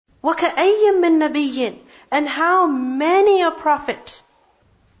وَكَأَيٍّ مِّن نَبِيٍّ, and how many a prophet.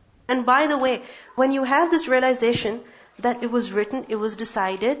 And by the way, when you have this realization that it was written, it was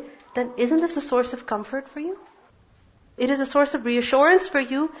decided, then isn't this a source of comfort for you? It is a source of reassurance for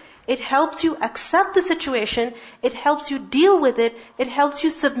you. It helps you accept the situation. It helps you deal with it. It helps you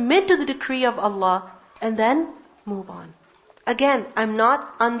submit to the decree of Allah. And then move on. Again, I'm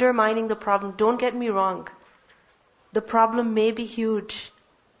not undermining the problem. Don't get me wrong. The problem may be huge.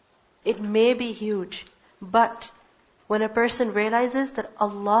 It may be huge. But when a person realizes that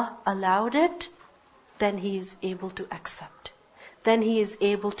Allah allowed it, then he is able to accept. Then he is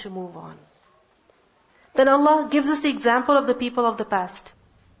able to move on. Then Allah gives us the example of the people of the past.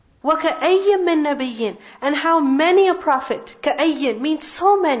 وَكَأَيٍّ مِّن نَبِيٍّ, and how many a prophet. كَأَيٍّ means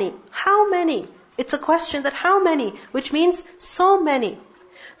so many. How many? It's a question that how many, which means so many.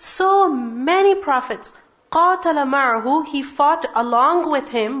 So many prophets. قَاتَلَ مَعَهُ, he fought along with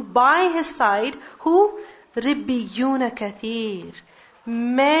him, by his side. Who? رِبِّيُّونَ كَثِيرٌ,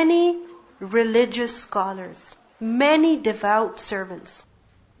 many religious scholars, many devout servants.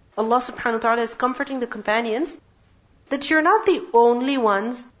 Allah subhanahu wa ta'ala is comforting the companions that you're not the only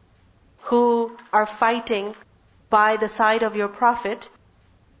ones who are fighting by the side of your prophet,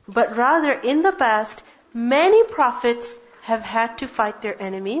 but rather in the past, many prophets have had to fight their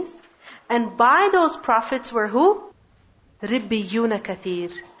enemies. And by those prophets were who? رِبِّيُّونَ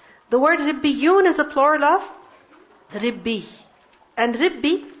كَثِيرٌ. The word Ribbiyun is a plural of Ribbi. And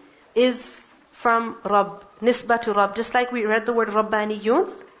Ribbi is from Rabb, Nisba to Rabb, just like we read the word Rabbaniyun.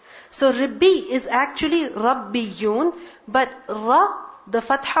 So Ribbi is actually Rabbiyun, but Ra, the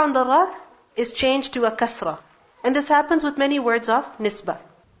fatha on the Ra, is changed to a kasra. And this happens with many words of Nisba.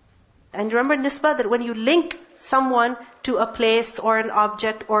 And remember Nisba, that when you link someone to a place or an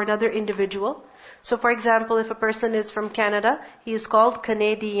object or another individual. So for example, if a person is from Canada, he is called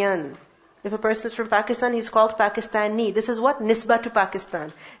Canadian. If a person is from Pakistan, he is called Pakistani. This is what? Nisba to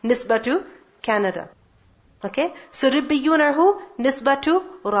Pakistan. Nisba to Canada. Okay? So Ribbiyun are who? Nisba to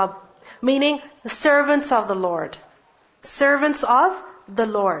Rabb. Meaning the servants of the Lord. Servants of the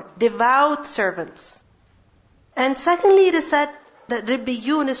Lord. Devout servants. And secondly, it is said that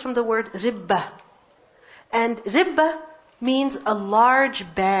Ribbiyun is from the word Ribba. And Ribba means a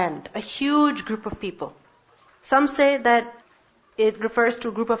large band, a huge group of people. Some say that it refers to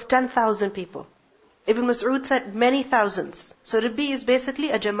a group of 10,000 people. Ibn Mas'ud said many thousands. So Ribbi is basically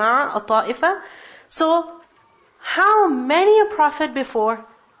a jama'ah, a ta'ifa. So, how many a prophet before,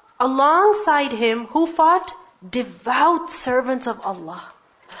 alongside him, who fought? Devout servants of Allah.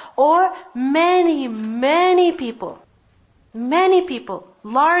 Or many people. Many people,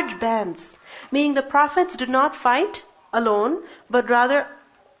 large bands. Meaning the prophets did not fight alone, but rather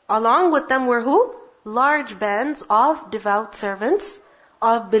along with them were who? Large bands of devout servants,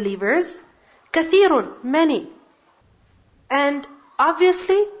 of believers. Kathirun, many. And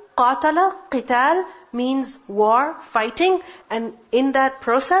obviously, qatala, qital, means war, fighting. And in that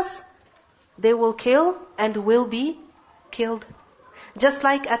process, they will kill and will be killed. Just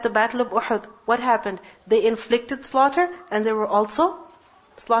like at the Battle of Uhud, what happened? They inflicted slaughter and they were also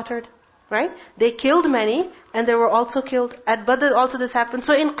slaughtered. Right? They killed many and they were also killed. At Badr also this happened.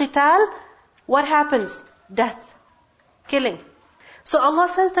 So in qital, what happens? Death. Killing. So Allah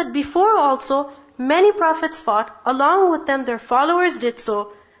says that before also, many prophets fought. Along with them, their followers did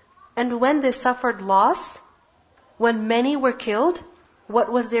so. And when they suffered loss, when many were killed, what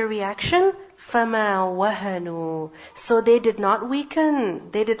was their reaction? فَمَا وَهَنُوا. So they did not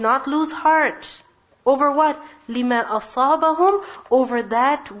weaken. They did not lose heart. Over what? لِمَا أَصَابَهُمْ. Over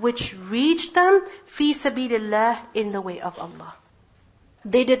that which reached them. فِي سَبِيلِ اللَّهِ. In the way of Allah.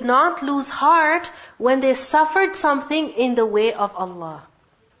 They did not lose heart when they suffered something in the way of Allah.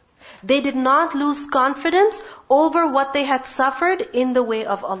 They did not lose confidence over what they had suffered in the way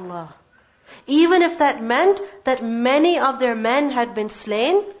of Allah. Even if that meant that many of their men had been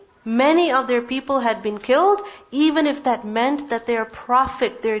slain, many of their people had been killed, even if that meant that their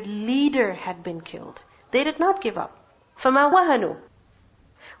prophet, their leader had been killed. They did not give up. فَمَا وَهَنُوا.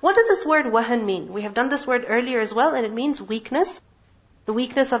 What does this word wahan mean? We have done this word earlier as well, and it means weakness. The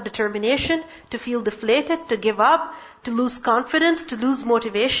weakness of determination, to feel deflated, to give up, to lose confidence, to lose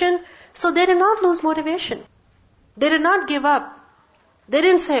motivation. So they did not lose motivation. They did not give up. They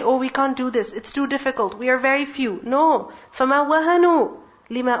didn't say, oh, we can't do this. It's too difficult. We are very few. No. فَمَا وَهَنُوا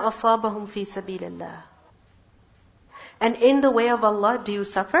لِمَا أَصَابَهُمْ فِي سَبِيلِ اللَّهِ. And in the way of Allah, do you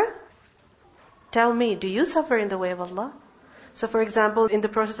suffer? Tell me, do you suffer in the way of Allah? So for example, in the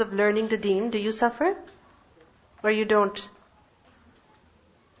process of learning the deen, do you suffer? Or you don't?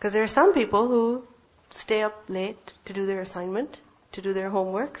 Because there are some people who stay up late to do their assignment. to do their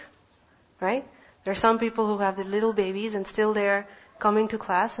homework, right? There are some people who have their little babies and still they're coming to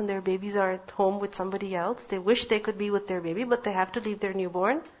class and their babies are at home with somebody else. They wish they could be with their baby, but they have to leave their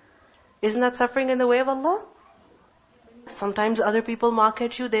newborn. Isn't that suffering in the way of Allah? Sometimes other people mock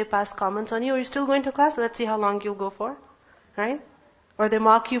at you, they pass comments on you. Are you still going to class? Let's see how long you'll go for. Right? Or they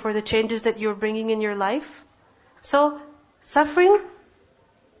mock you for the changes that you're bringing in your life. So, suffering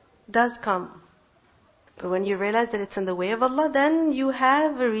does come. But when you realize that it's in the way of Allah, then you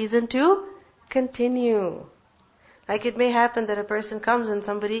have a reason to continue. Like it may happen that a person comes and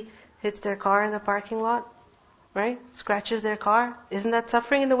somebody hits their car in the parking lot. Right? Scratches their car. Isn't that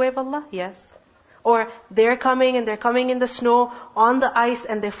suffering in the way of Allah? Yes. Or they're coming in the snow, on the ice,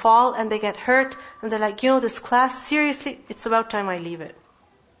 and they fall and they get hurt. And they're like, this class, seriously, it's about time I leave it.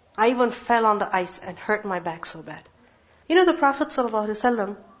 I even fell on the ice and hurt my back so bad. The Prophet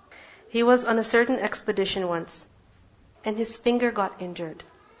ﷺ, he was on a certain expedition once. And his finger got injured.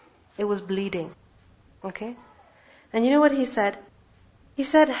 It was bleeding. Okay? And you know what he said? He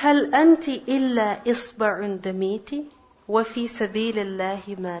said, هَلْ أَنْتِ إِلَّا إِصْبَعٌ دَمِيتِ وَفِي سَبِيلِ اللَّهِ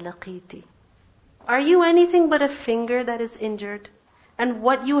مَا لَقِيتِ. Are you anything but a finger that is injured? And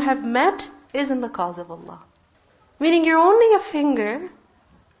what you have met is in the cause of Allah. Meaning you're only a finger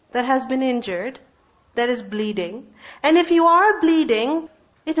that has been injured, that is bleeding. And if you are bleeding,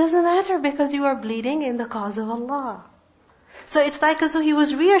 it doesn't matter because you are bleeding in the cause of Allah. So it's like as though he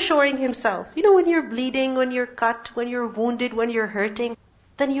was reassuring himself. When you're bleeding, when you're cut, when you're wounded, when you're hurting,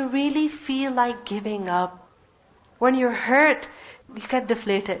 then you really feel like giving up. When you're hurt, you get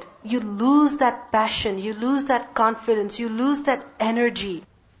deflated. You lose that passion, you lose that confidence, you lose that energy.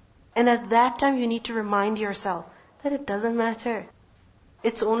 And at that time you need to remind yourself that it doesn't matter.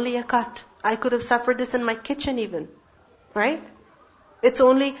 It's only a cut. I could have suffered this in my kitchen even. Right? It's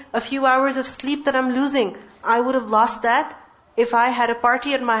only a few hours of sleep that I'm losing. I would have lost that if I had a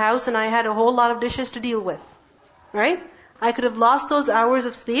party at my house and I had a whole lot of dishes to deal with. Right? I could have lost those hours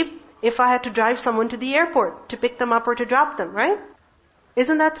of sleep if I had to drive someone to the airport to pick them up or to drop them. Right?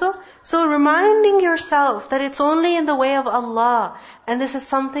 Isn't that so? So reminding yourself that it's only in the way of Allah, and this is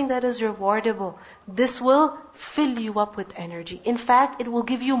something that is rewardable. This will fill you up with energy. In fact, it will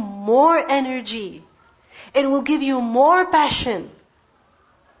give you more energy. It will give you more passion.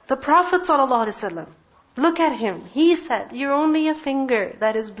 The Prophet ﷺ, look at him. He said, you're only a finger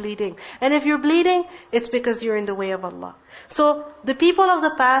that is bleeding. And if you're bleeding, it's because you're in the way of Allah. So the people of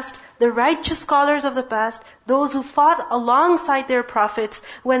the past, the righteous scholars of the past, those who fought alongside their prophets,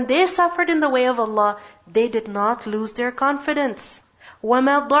 when they suffered in the way of Allah, they did not lose their confidence.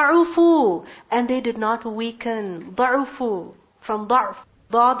 وَمَا ضَعُفُوا, and they did not weaken. ضَعُفُوا, from ضَعْف,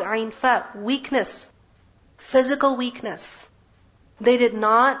 ضَاد عَيْن فَاء, weakness, physical weakness. They did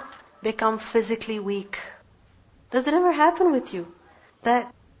not become physically weak. Does it ever happen with you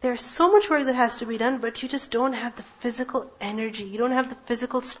that there's so much work that has to be done, but you just don't have the physical energy, you don't have the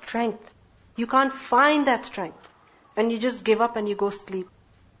physical strength, you can't find that strength, and you just give up and you go sleep?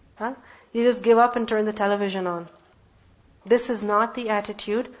 You just give up and turn the television on. This is not the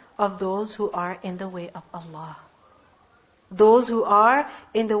attitude of those who are in the way of Allah. Those who are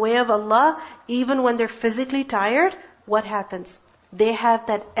in the way of Allah, even when they're physically tired, what happens? They have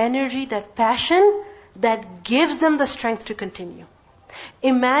that energy, that passion that gives them the strength to continue.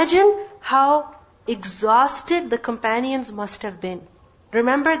 Imagine how exhausted the companions must have been.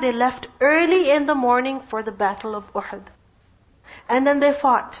 Remember, they left early in the morning for the battle of Uhud. And then they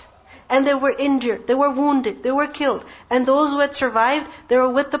fought. And they were injured, they were wounded, they were killed. And those who had survived, they were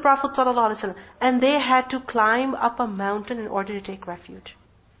with the Prophet ﷺ. And they had to climb up a mountain in order to take refuge.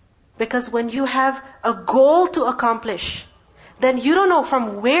 Because when you have a goal to accomplish, then you don't know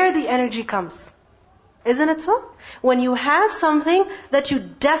from where the energy comes. Isn't it so? When you have something that you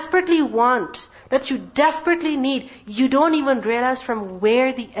desperately want, that you desperately need, you don't even realize from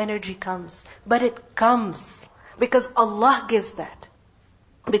where the energy comes. But it comes. Because Allah gives that.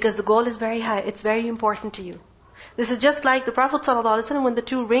 Because the goal is very high. It's very important to you. This is just like the Prophet ﷺ, when the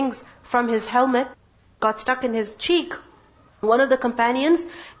two rings from his helmet got stuck in his cheek. One of the companions,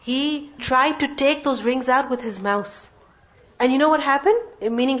 he tried to take those rings out with his mouth. And you know what happened?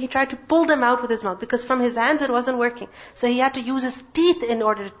 Meaning he tried to pull them out with his mouth, because from his hands it wasn't working. So he had to use his teeth in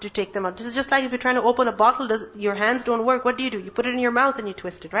order to take them out. This is just like if you're trying to open a bottle, your hands don't work. What do? You put it in your mouth and you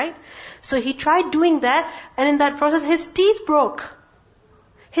twist it, right? So he tried doing that, and in that process his teeth broke.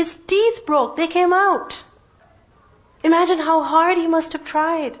 His teeth broke. They came out. Imagine how hard he must have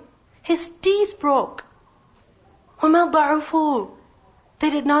tried. His teeth broke. وَمَا ضَعُفُوا. They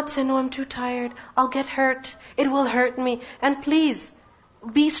did not say, no, I'm too tired. I'll get hurt. It will hurt me. And please,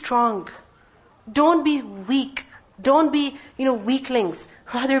 be strong. Don't be weak. Don't be, weaklings.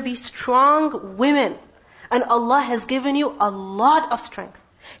 Rather be strong women. And Allah has given you a lot of strength.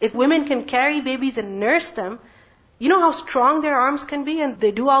 If women can carry babies and nurse them, you know how strong their arms can be, and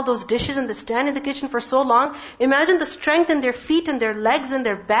they do all those dishes and they stand in the kitchen for so long. Imagine the strength in their feet and their legs and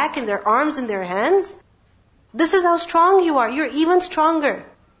their back and their arms and their hands. This is how strong you are. You're even stronger.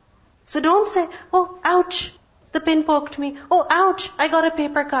 So don't say, oh, ouch, the pin poked me. Oh, ouch, I got a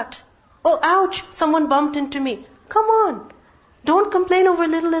paper cut. Oh, ouch, someone bumped into me. Come on. Don't complain over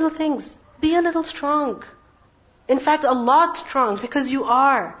little things. Be a little strong. In fact, a lot strong, because you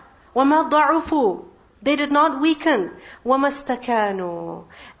are. وَمَا ضَعُفُوا. They did not weaken. وَمَا اسْتَكَانُوا.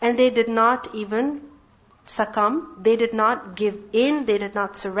 And they did not even succumb. They did not give in. They did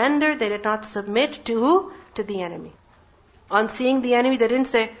not surrender. They did not submit to who? To the enemy. On seeing the enemy, they didn't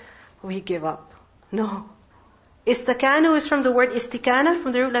say, we give up. No. Istakanu is from the word istikana,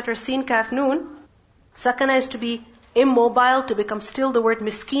 from the root letter sin, kaf, noon. Sakana is to be immobile, to become still. The word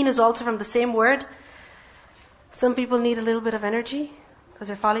miskeen is also from the same word. Some people need a little bit of energy because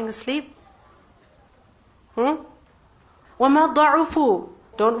they're falling asleep. وَمَا ضَعُفُوا.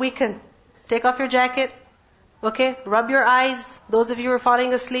 Don't weaken. Take off your jacket. Okay? Rub your eyes. Those of you who are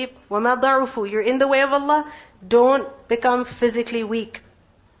falling asleep. وَمَا ضَعُفُوا. You're in the way of Allah. Don't become physically weak.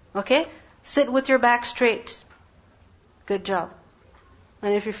 Okay? Sit with your back straight. Good job.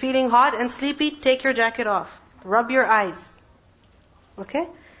 And if you're feeling hot and sleepy, take your jacket off. Rub your eyes. Okay?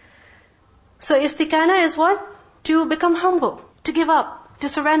 So istikana is what? To become humble. To give up. To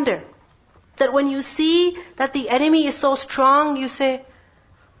surrender. That when you see that the enemy is so strong, you say,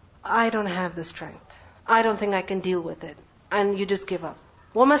 I don't have the strength. I don't think I can deal with it. And you just give up.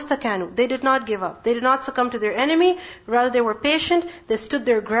 وَمَسْتَكَانُوا. They did not give up. They did not succumb to their enemy. Rather, they were patient. They stood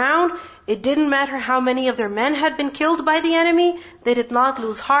their ground. It didn't matter how many of their men had been killed by the enemy. They did not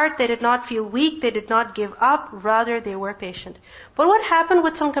lose heart. They did not feel weak. They did not give up. Rather, they were patient. But what happened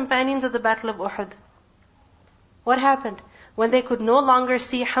with some companions at the Battle of Uhud? What happened? When they could no longer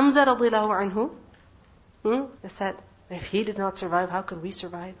see Hamza radiallahu anhu, they said, if he did not survive, how could we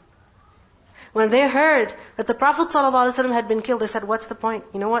survive? When they heard that the Prophet ﷺ had been killed, they said, what's the point?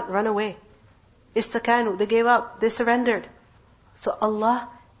 You know what? Run away. Istakanu. They gave up. They surrendered. So Allah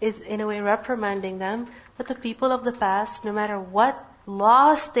is in a way reprimanding them that the people of the past, no matter what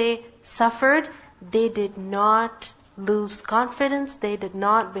loss they suffered, they did not lose confidence. They did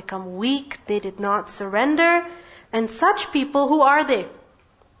not become weak. They did not surrender. And such people, who are they?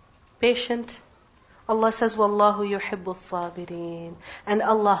 Patient. Allah says, وَاللَّهُ يُحِبُّ الصَّابِرِينَ. And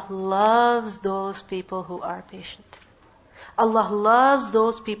Allah loves those people who are patient. Allah loves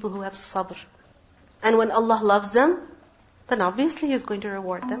those people who have sabr. And when Allah loves them, then obviously He is going to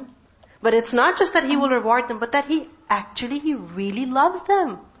reward them. But it's not just that He will reward them, but that He really loves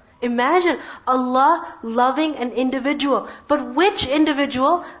them. Imagine Allah loving an individual. But which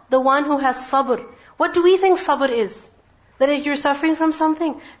individual? The one who has sabr. What do we think sabr is? That if you're suffering from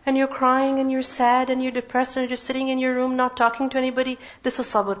something, and you're crying, and you're sad, and you're depressed, and you're just sitting in your room, not talking to anybody, this is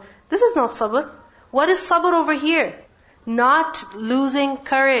sabr. This is not sabr. What is sabr over here? Not losing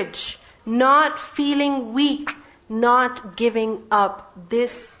courage, not feeling weak, not giving up.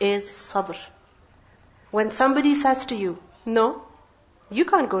 This is sabr. When somebody says to you, no, you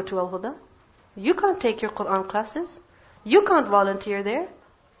can't go to Al-Huda, you can't take your Quran classes, you can't volunteer there,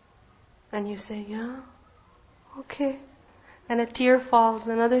 and you say, yeah, okay. And a tear falls,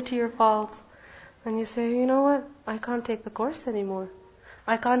 another tear falls. And you say, you know what? I can't take the course anymore.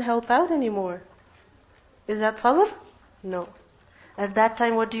 I can't help out anymore. Is that sabr? No. At that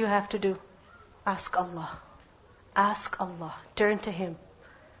time, what do you have to do? Ask Allah. Ask Allah. Turn to Him.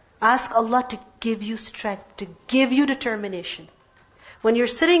 Ask Allah to give you strength, to give you determination. When you're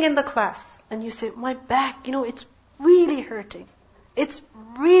sitting in the class and you say, my back, it's really hurting. It's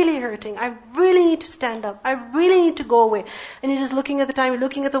really hurting. I really need to stand up. I really need to go away. And you're just looking at the time, you're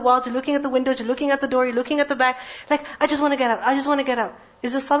looking at the walls, you're looking at the windows, you're looking at the door, you're looking at the back. Like, I just want to get out. I just want to get out.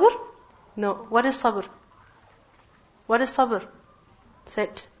 Is this sabr? No. What is sabr? What is sabr?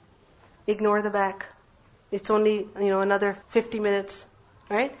 Sit. Ignore the back. It's only, another 50 minutes.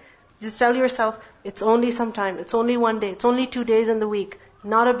 Right? Just tell yourself, it's only some time. It's only one day. It's only 2 days in the week.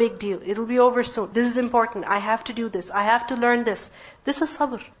 Not a big deal. It'll be over soon. This is important. I have to do this. I have to learn this. This is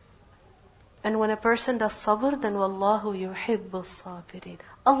sabr. And when a person does sabr, then وَاللَّهُ يُحِبُّ الصَّابِرِينَ.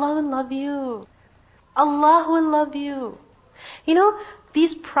 Allah will love you. Allah will love you.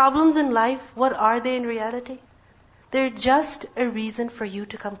 These problems in life, what are they in reality? They're just a reason for you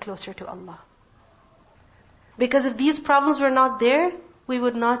to come closer to Allah. Because if these problems were not there, we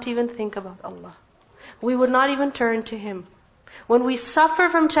would not even think about Allah. We would not even turn to Him. When we suffer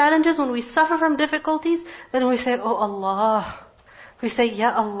from challenges, when we suffer from difficulties, then we say, oh Allah. We say,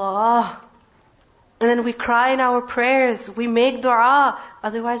 Ya Allah. And then we cry in our prayers. We make dua.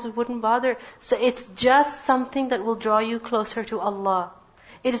 Otherwise we wouldn't bother. So it's just something that will draw you closer to Allah.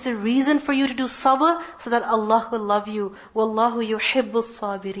 It is a reason for you to do sabr so that Allah will love you. Wallahu yuhibbus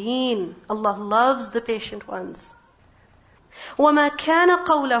sabirin. Allah loves the patient ones. وَمَا كَانَ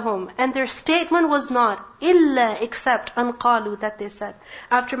قَوْلَهُمْ, and their statement was not إِلَّا except أَنْ قَالُوا, that they said.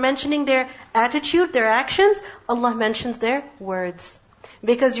 After mentioning their attitude, their actions, Allah mentions their words.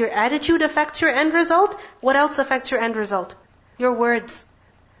 Because your attitude affects your end result, what else affects your end result? Your words.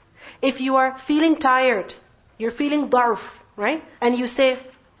 If you are feeling tired, you're feeling darf, right? And you say,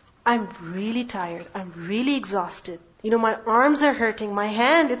 I'm really tired, I'm really exhausted. My arms are hurting, my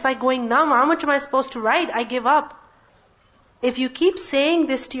hand, it's like going numb. How much am I supposed to write? I give up. If you keep saying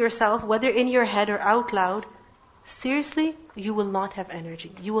this to yourself, whether in your head or out loud, seriously, you will not have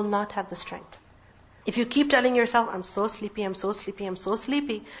energy. You will not have the strength. If you keep telling yourself, I'm so sleepy, I'm so sleepy, I'm so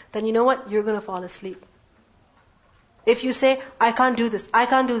sleepy, then you know what? You're going to fall asleep. If you say, I can't do this, I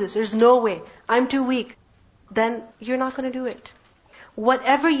can't do this, there's no way, I'm too weak, then you're not going to do it.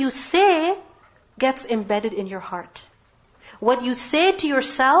 Whatever you say gets embedded in your heart. What you say to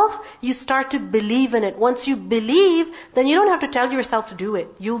yourself, you start to believe in it. Once you believe, then you don't have to tell yourself to do it.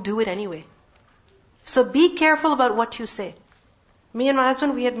 You'll do it anyway. So be careful about what you say. Me and my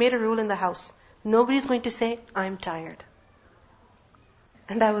husband, we had made a rule in the house. Nobody's going to say, I'm tired.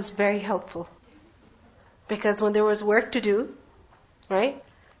 And that was very helpful. Because when there was work to do, right?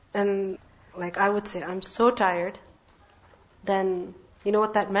 And like I would say, I'm so tired. Then, you know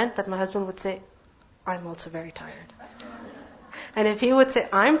what that meant? That my husband would say, I'm also very tired. And if he would say,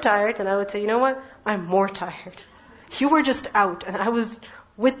 I'm tired, then I would say, you know what? I'm more tired. You were just out, and I was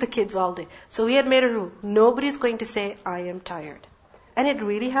with the kids all day. So we had made a rule. Nobody's going to say, I am tired. And it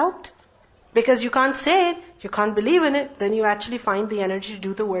really helped. Because you can't say it, you can't believe in it, then you actually find the energy to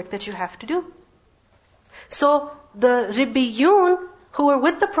do the work that you have to do. So the Ribbiyun, who were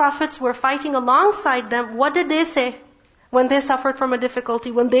with the prophets, were fighting alongside them. What did they say? When they suffered from a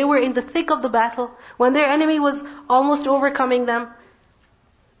difficulty, when they were in the thick of the battle, when their enemy was almost overcoming them.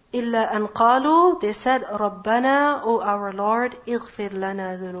 إِلَّا أَنْ قَالُوا, they said, رَبَّنَا, O our Lord, اغْفِرْ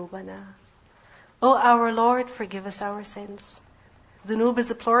لَنَا ذُنُوبَنَا. O our Lord, forgive us our sins. Dhunub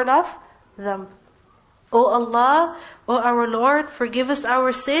is a plural of them. O Allah, O our Lord, forgive us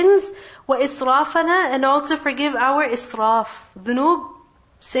our sins. وَإِسْرَافَنَا, and also forgive our israf. Dhunub,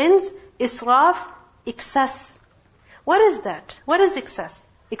 sins, israf, excess. What is that? What is excess?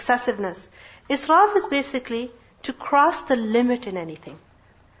 Excessiveness. Israf is basically to cross the limit in anything.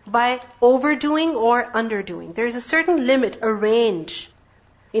 By overdoing or underdoing. There is a certain limit, a range,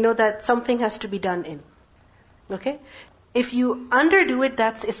 that something has to be done in. Okay? If you underdo it,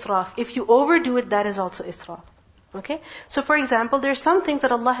 that's israf. If you overdo it, that is also israf. Okay? So for example, there are some things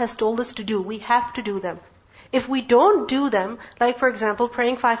that Allah has told us to do. We have to do them. If we don't do them, like for example,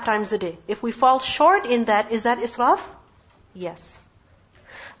 praying 5 times a day, if we fall short in that, is that israf? Yes.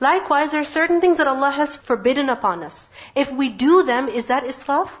 Likewise, there are certain things that Allah has forbidden upon us. If we do them, is that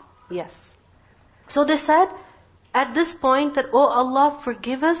israf? Yes. So they said, at this point that, oh Allah,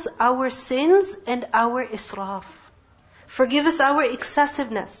 forgive us our sins and our israf. Forgive us our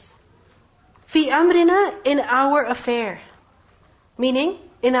excessiveness. Fi amrina, in our affair. Meaning,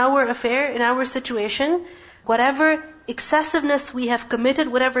 in our affair, in our situation, whatever excessiveness we have committed,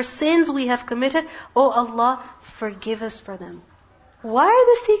 whatever sins we have committed, oh Allah, forgive us for them. Why are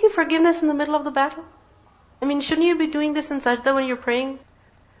they seeking forgiveness in the middle of the battle? Shouldn't you be doing this in sajda when you're praying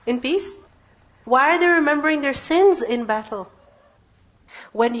in peace? Why are they remembering their sins in battle?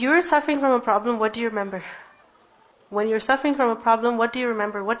 When you're suffering from a problem, what do you remember? When you're suffering from a problem, what do you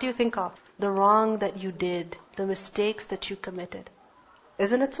remember? What do you think of? The wrong that you did, the mistakes that you committed.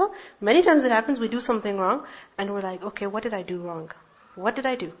 Isn't it so? Many times it happens, we do something wrong, and we're like, okay, what did I do wrong? What did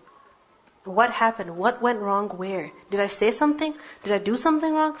I do? What happened? What went wrong where? Did I say something? Did I do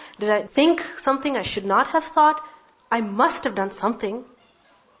something wrong? Did I think something I should not have thought? I must have done something.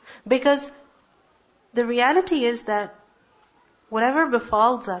 Because the reality is that whatever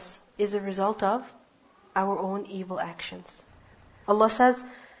befalls us is a result of our own evil actions. Allah says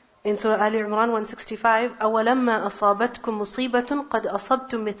in Surah Ali Imran 165, أَوَلَمَّا أَصَابَتْكُمْ مُصِيبَةٌ قَدْ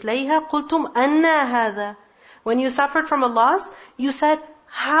أَصَبْتُمْ مِثْلَيْهَا قُلْتُمْ أَنَّا هَذَا. When you suffered from a loss, you said,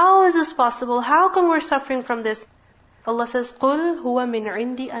 how is this possible? How come we're suffering from this? Allah says, قُلْ هُوَ مِنْ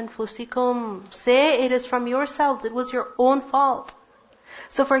عِنْدِ أَنفُسِكُمْ. Say it is from yourselves. It was your own fault.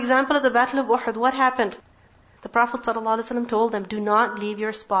 So for example, at the Battle of Uhud, what happened? The Prophet ﷺ told them, do not leave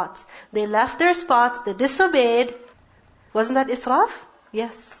your spots. They left their spots, they disobeyed. Wasn't that israf?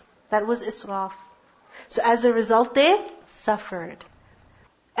 Yes, that was israf. So as a result, they suffered.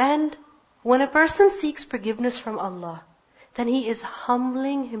 And when a person seeks forgiveness from Allah, then he is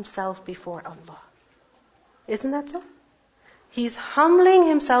humbling himself before Allah. Isn't that so? He's humbling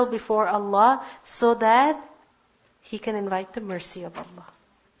himself before Allah so that he can invite the mercy of Allah.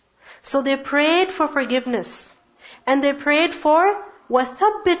 So they prayed for forgiveness. And they prayed for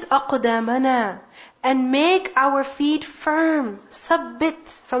وَثَبِّتْ أَقْدَامَنَا, and make our feet firm. Sabbit,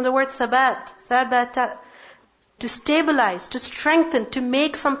 from the word sabat, sabata, to stabilize, to strengthen, to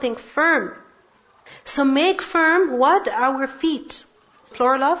make something firm. So make firm what? Our feet.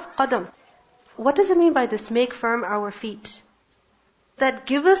 Plural of qadam. What does it mean by this? Make firm our feet. That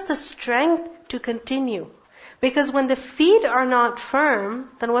give us the strength to continue. Because when the feet are not firm,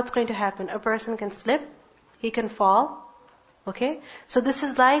 then what's going to happen? A person can slip, he can fall. Okay? So this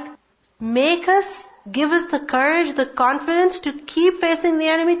is like, give us the courage, the confidence to keep facing the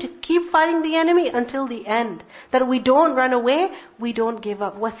enemy, to keep fighting the enemy until the end. That we don't run away, we don't give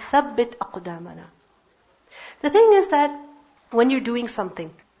up. وَثَبِّتْ أَقْدَامَنَا. The thing is that when you're doing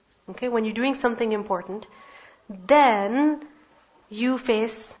something, okay, when you're doing something important, then you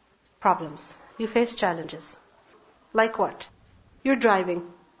face problems. You face challenges. Like what? You're driving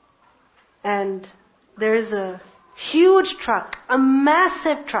and there is a huge truck, a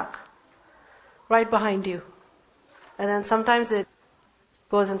massive truck right behind you. And then sometimes it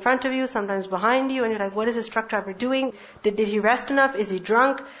goes in front of you, sometimes behind you, and you're like, what is this truck driver doing? Did he rest enough? Is he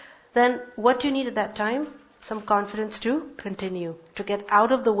drunk? Then what do you need at that time? Some confidence to continue, to get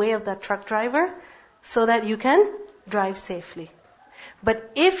out of the way of that truck driver so that you can drive safely.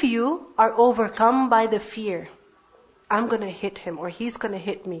 But if you are overcome by the fear, I'm going to hit him or he's going to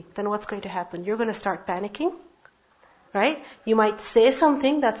hit me, then what's going to happen? You're going to start panicking, right? You might say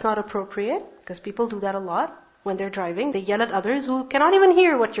something that's not appropriate, because people do that a lot when they're driving. They yell at others who cannot even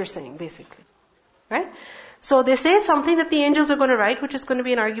hear what you're saying, basically, right? So they say something that the angels are going to write, which is going to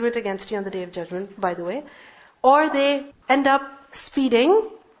be an argument against you on the Day of Judgment, by the way. Or they end up speeding,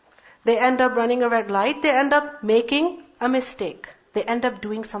 they end up running a red light, they end up making a mistake. They end up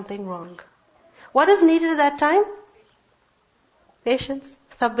doing something wrong. What is needed at that time? Patience.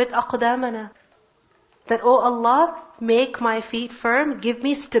 ثَبِّتْ أَقْدَامَنَا. That, oh Allah, make my feet firm, give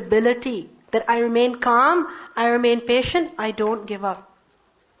me stability, that I remain calm, I remain patient, I don't give up.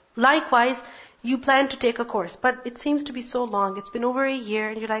 Likewise, you plan to take a course, but it seems to be so long. It's been over a year,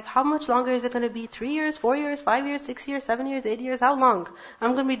 and you're like, how much longer is it going to be? 3 years, 4 years, 5 years, 6 years, 7 years, 8 years? How long?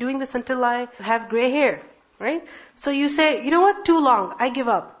 I'm going to be doing this until I have gray hair, right? So you say, you know what? Too long. I give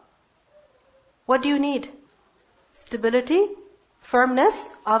up. What do you need? Stability, firmness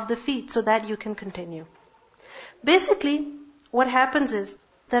of the feet so that you can continue. Basically, what happens is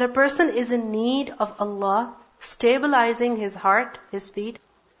that a person is in need of Allah stabilizing his heart, his feet,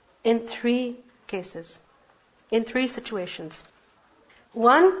 in 3 cases, in 3 situations.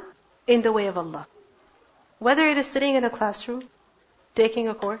 One, in the way of Allah. Whether it is sitting in a classroom, taking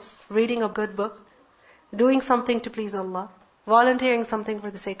a course, reading a good book, doing something to please Allah, volunteering something for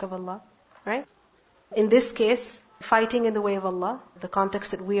the sake of Allah, right? In this case, fighting in the way of Allah, the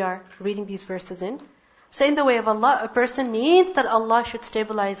context that we are reading these verses in. So in the way of Allah, a person needs that Allah should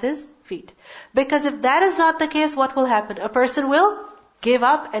stabilize his feet. Because if that is not the case, what will happen? A person will give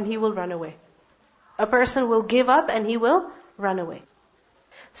up and he will run away. A person will give up and he will run away.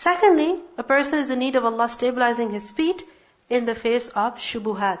 Secondly, a person is in need of Allah stabilizing his feet in the face of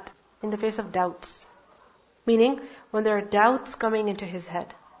shubuhat, in the face of doubts. Meaning, when there are doubts coming into his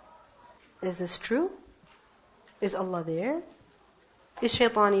head. Is this true? Is Allah there? Is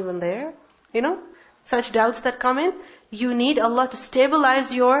shaitan even there? You know, such doubts that come in. You need Allah to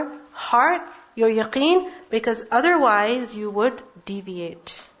stabilize your heart, your yaqeen, because otherwise you would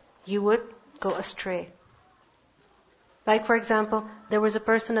deviate. You would go astray. Like for example, there was a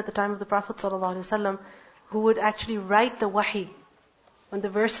person at the time of the Prophet ﷺ who would actually write the wahi. When the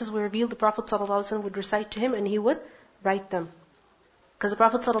verses were revealed, the Prophet ﷺ would recite to him and he would write them. Because the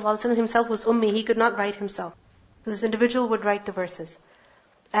Prophet ﷺ himself was ummi, he could not write himself. This individual would write the verses.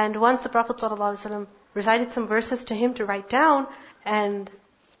 And once the Prophet ﷺ recited some verses to him to write down, and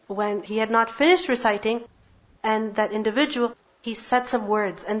when he had not finished reciting, and that individual, he said some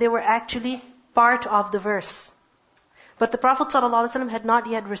words, and they were actually part of the verse. But the Prophet ﷺ had not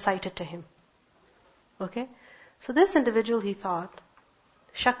yet recited to him. Okay? So this individual, he thought,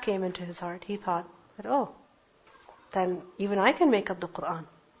 shak came into his heart. He thought that, oh, then even I can make up the Qur'an.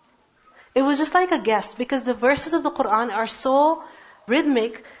 It was just like a guess, because the verses of the Qur'an are so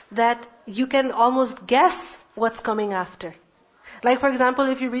rhythmic that you can almost guess what's coming after. Like for example,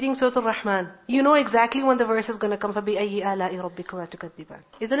 if you're reading Surah Al-Rahman, you know exactly when the verse is going to come. فَبِأَيِّ آلَاءِ رَبِّكُمَا تُكَذِّبَانِ.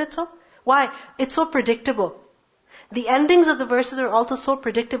 Isn't it so? Why? It's so predictable. The endings of the verses are also so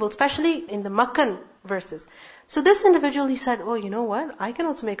predictable, especially in the Makkan verses. So this individual, he said, oh, you know what? I can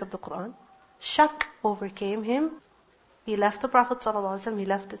also make up the Quran. Shak overcame him. He left the Prophet ﷺ, he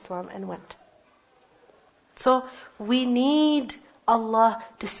left Islam and went. So we need Allah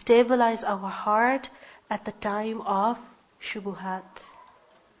to stabilize our heart at the time of shubuhat.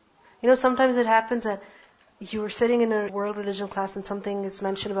 You know, sometimes it happens that you're sitting in a world religion class and something is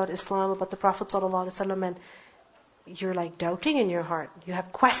mentioned about Islam, about the Prophet ﷺ, and you're like doubting in your heart. You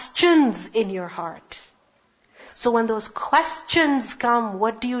have questions in your heart. So when those questions come,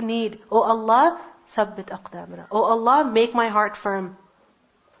 what do you need? Oh Allah, thabbit aqdamana. Oh Allah, make my heart firm.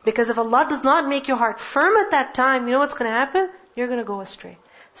 Because if Allah does not make your heart firm at that time, you know what's going to happen? You're going to go astray.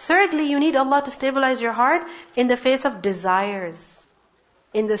 Thirdly, you need Allah to stabilize your heart in the face of desires.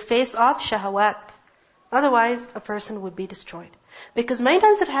 In the face of shahawat. Otherwise, a person would be destroyed. Because many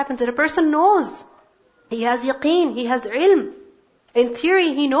times it happens that a person knows. He has yaqeen, he has ilm. In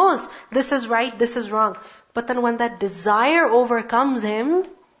theory, he knows this is right, this is wrong. But then when that desire overcomes him,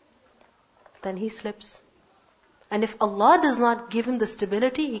 then he slips. And if Allah does not give him the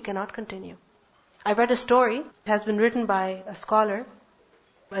stability, he cannot continue. I read a story, it has been written by a scholar,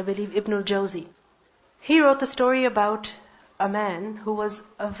 I believe Ibn al-Jawzi. He wrote the story about a man who was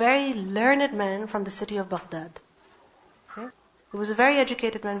a very learned man from the city of Baghdad. Okay? He was a very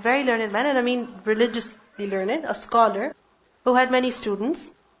educated man, very learned man, and I mean religiously learned, a scholar who had many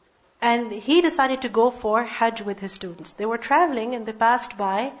students. And he decided to go for Hajj with his students. They were traveling and they passed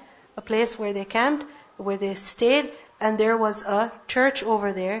by a place where they camped, where they stayed, and there was a church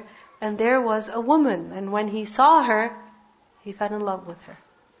over there, and there was a woman. And when he saw her, he fell in love with her.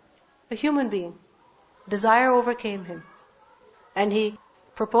 A human being. Desire overcame him. And he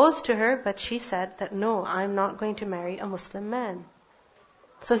proposed to her, but she said that, no, I'm not going to marry a Muslim man.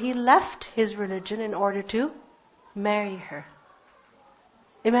 So he left his religion in order to marry her.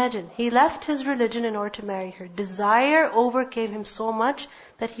 Imagine, he left his religion in order to marry her. Desire overcame him so much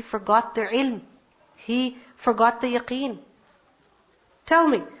that he forgot their ilm. He forgot the yaqeen. Tell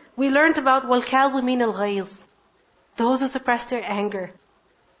me, we learned about وَالْكَاظِمِينَ الْغَيْظِ, those who suppress their anger.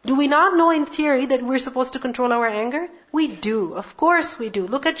 Do we not know in theory that we're supposed to control our anger? We do. Of course we do.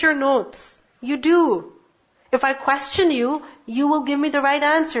 Look at your notes. You do. If I question you, you will give me the right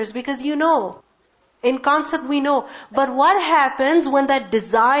answers because you know. In concept we know. But what happens when that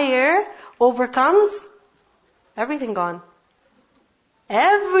desire overcomes? Everything gone.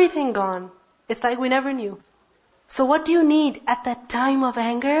 Everything gone. It's like we never knew. So what do you need at that time of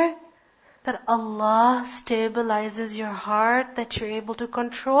anger? That Allah stabilizes your heart, that you're able to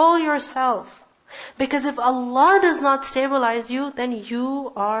control yourself. Because if Allah does not stabilize you, then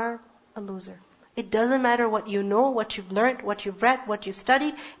you are a loser. It doesn't matter what you know, what you've learned, what you've read, what you've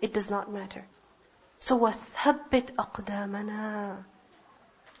studied. It does not matter. So وَثَبِّتْ أَقْدَامَنَا.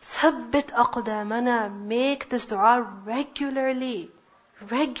 ثَبِّتْ أَقْدَامَنَا. Make this dua regularly.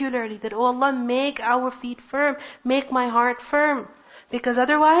 Regularly. That, oh Allah, make our feet firm. Make my heart firm. Because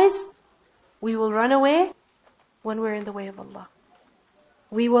otherwise, we will run away when we're in the way of Allah.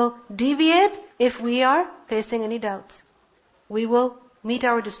 We will deviate if we are facing any doubts. We will meet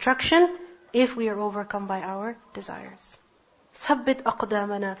our destruction if we are overcome by our desires. ثَبِّتْ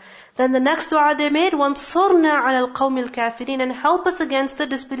أَقْدَامَنَا. Then the next dua they made, وَانْصُرْنَا عَلَى الْقَوْمِ الْكَافِرِينَ. And help us against the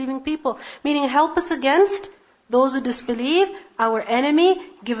disbelieving people. Meaning help us against those who disbelieve, our enemy,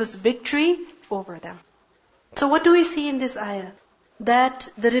 give us victory over them. So what do we see in this ayah? That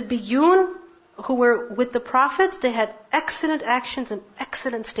the Ribbiyun who were with the prophets, they had excellent actions and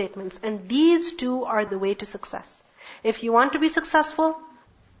excellent statements. And these two are the way to success. If you want to be successful,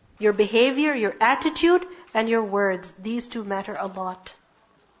 your behavior, your attitude, and your words, these two matter a lot.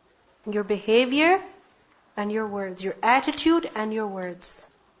 Your behavior and your words. Your attitude and your words.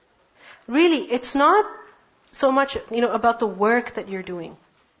 Really, it's not so much, about the work that you're doing.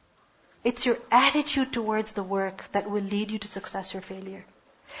 It's your attitude towards the work that will lead you to success or failure.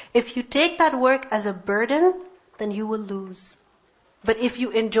 If you take that work as a burden, then you will lose. But if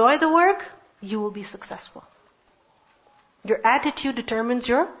you enjoy the work, you will be successful. Your attitude determines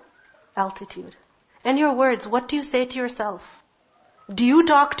your altitude. And your words, what do you say to yourself? Do you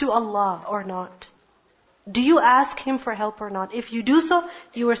talk to Allah or not? Do you ask Him for help or not? If you do so,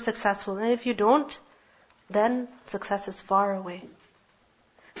 you are successful. And if you don't, then success is far away.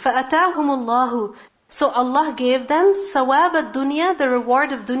 فَأَتَاهُمُ اللَّهُ. So Allah gave them ثواب الدنيا, the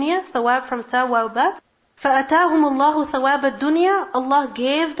reward of dunya, ثواب from ثواب. فَأَتَاهُمُ اللَّهُ ثواب الدنيا. Allah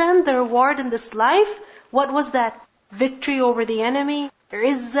gave them the reward in this life. What was that? victory over the enemy,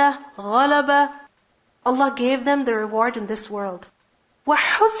 izzah, ghalaba. Allah gave them the reward in this world.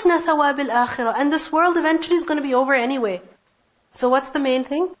 وَحُسْنَ ثَوَابِ الْآخِرَةِ. And this world eventually is going to be over anyway. So what's the main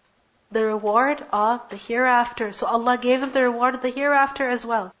thing? The reward of the hereafter. So Allah gave them the reward of the hereafter as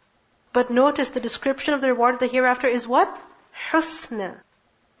well. But notice the description of the reward of the hereafter is what? Husna.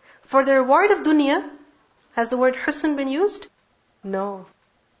 For the reward of dunya, has the word husn been used? No.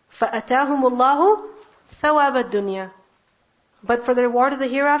 فَأَتَاهُمُ اللَّهُ ثَوَابَ الدُّنْيَا. But for the reward of the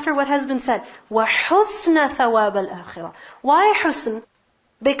hereafter, what has been said? وَحُسْنَ ثَوَابَ الْآخِرَةِ. Why husn?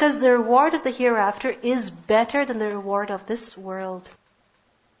 Because the reward of the hereafter is better than the reward of this world.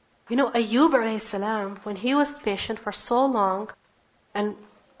 You know, Ayyub alayhi salam, when he was patient for so long, and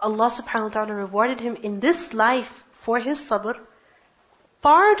Allah subhanahu wa ta'ala rewarded him in this life for his sabr,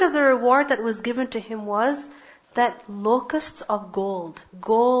 part of the reward that was given to him was that locusts of gold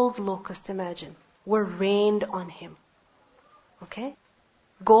locusts, imagine, were rained on him. Okay?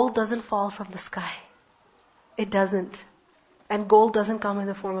 Gold doesn't fall from the sky. It doesn't. And gold doesn't come in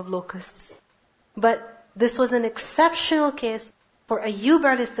the form of locusts. But this was an exceptional case for Ayyub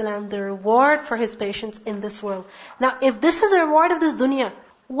alayhi salam, the reward for his patience in this world. Now, if this is the reward of this dunya,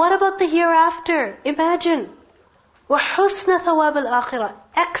 what about the hereafter? Imagine. وَحُسْنَ ثَوَابِ الْآخِرَةِ.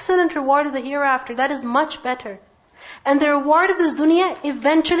 Excellent reward of the hereafter. That is much better. And the reward of this dunya,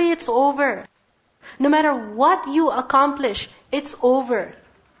 eventually it's over. No matter what you accomplish, it's over.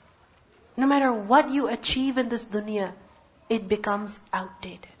 No matter what you achieve in this dunya, it becomes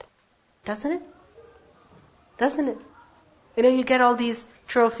outdated. Doesn't it? Doesn't it? You know, you get all these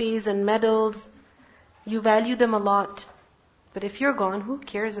trophies and medals. You value them a lot. But if you're gone, who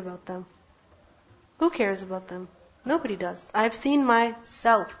cares about them? Who cares about them? Nobody does. I've seen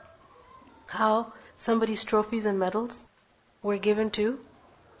myself how somebody's trophies and medals were given to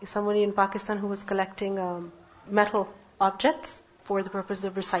somebody in Pakistan who was collecting metal objects for the purpose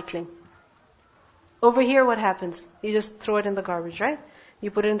of recycling. Over here, what happens? You just throw it in the garbage, right? You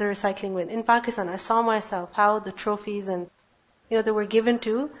put it in the recycling bin. In Pakistan, I saw myself how the trophies and, they were given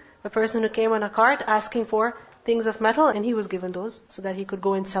to a person who came on a cart asking for things of metal, and he was given those so that he could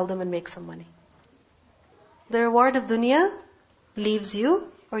go and sell them and make some money. The reward of dunya leaves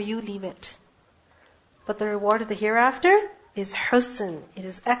you, or you leave it. But the reward of the hereafter is husn. It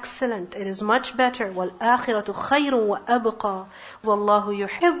is excellent. It is much better. وَالْآخِرَةُ خَيْرٌ وَأَبْقَى وَاللَّهُ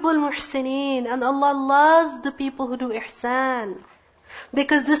يُحِبُّ الْمُحْسِنِينَ. And Allah loves the people who do ihsan.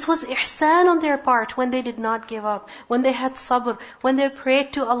 Because this was ihsan on their part when they did not give up, when they had sabr, when they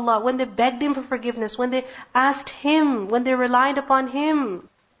prayed to Allah, when they begged Him for forgiveness, when they asked Him, when they relied upon Him.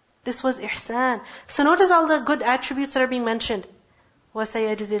 This was ihsan. So notice all the good attributes that are being mentioned.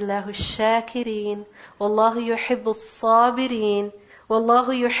 وَسَيَجْزِي اللَّهُ الشَّاكِرِينَ وَاللَّهُ يُحِبُّ الصَّابِرِينَ وَاللَّهُ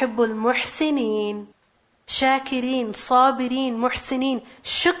يُحِبُّ الْمُحْسِنِينَ. Shakirin, sabirin, muhsinin.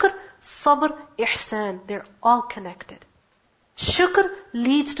 Shukr, sabr, ihsan. They're all connected. Shukr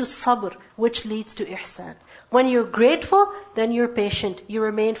leads to sabr, which leads to ihsan. When you're grateful, then you're patient. You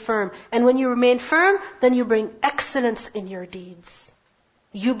remain firm. And when you remain firm, then you bring excellence in your deeds.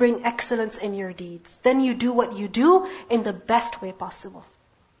 You bring excellence in your deeds. Then you do what you do in the best way possible.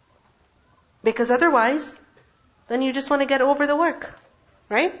 Because otherwise, then you just want to get over the work.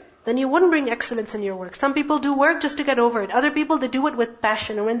 Right? Then you wouldn't bring excellence in your work. Some people do work just to get over it. Other people, they do it with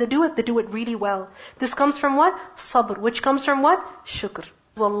passion. And when they do it really well. This comes from what? Sabr. Which comes from what? Shukr.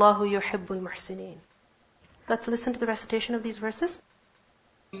 Wallahu yuhibbul muhsineen. Let's listen to the recitation of these verses.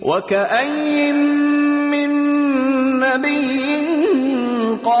 وَكَأَيٍّ مِّن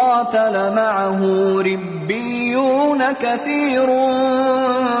نَّبِيٍّ قَاتَلَ مَعَهُ رِبِّيُّونَ كَثِيرٌ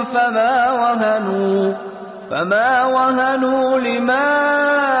فما وهنوا لما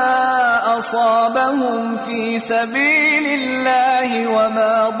أصابهم في سبيل الله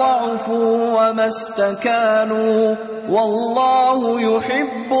وما ضعفوا وما استكانوا والله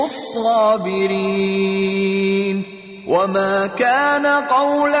يحب الصابرين وما كان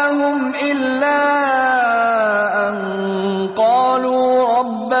قولهم إلا أن قالوا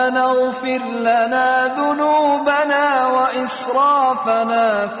ربنا اغفر لنا ذنوبنا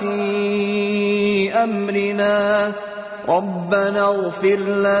وإسرافنا في أمرنا ربنا اغفر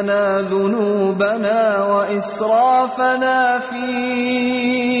لنا ذنوبنا وإسرافنا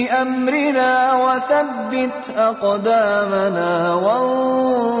في أمرنا وثبت أقدامنا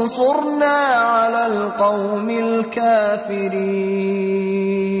وانصرنا على القوم الكافرين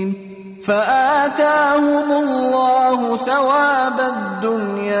فآتاهم الله ثواب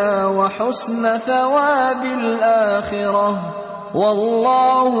الدنيا وحسن ثواب الآخرة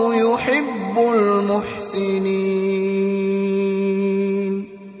والله يحب المحسنين.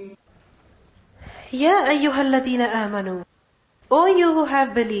 يَا أَيُّهَا الَّذِينَ آمَنُوا, O you who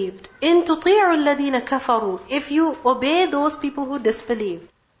have believed, إِن تُطِيعُوا الَّذِينَ كَفَرُوا, if you obey those people who disbelieve,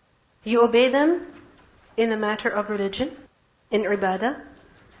 you obey them in the matter of religion, in ibadah,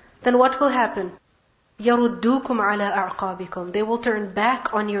 then what will happen? يَرُدُّوكُمْ عَلَىٰ أَعْقَابِكُمْ, they will turn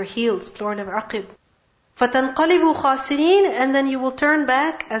back on your heels, plural of aqib. فَتَنْقَلِبُوا خَاسِرِينَ, and then you will turn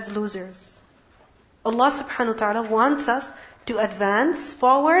back as losers. Allah subhanahu wa ta'ala wants us to advance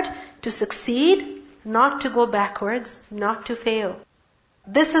forward, to succeed, not to go backwards, not to fail.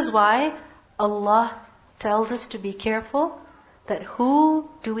 This is why Allah tells us to be careful that who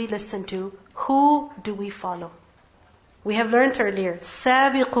do we listen to, who do we follow. We have learned earlier,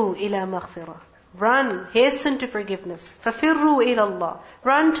 سَابِقُوا إِلَى مَغْفِرَةٍ, run, hasten to forgiveness. فَفِرُّوا إِلَى اللَّهِ,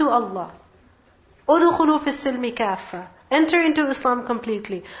 run to Allah. أُدْخُلُوا فِي السِّلْمِ كَافَّةً, enter into Islam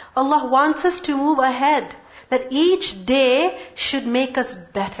completely. Allah wants us to move ahead, that each day should make us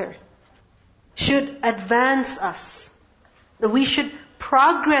better, should advance us, that we should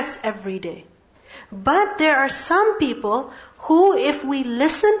progress every day. But there are some people who, if we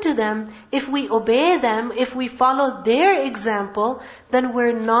listen to them, if we obey them, if we follow their example, then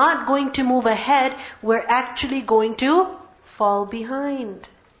we're not going to move ahead, we're actually going to fall behind.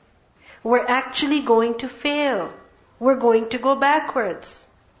 We're actually going to fail. We're going to go backwards.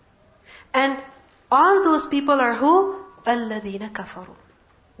 And all those people are who? الَّذِينَ كَفَرُوا,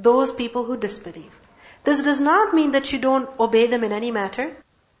 those people who disbelieve. This does not mean that you don't obey them in any matter.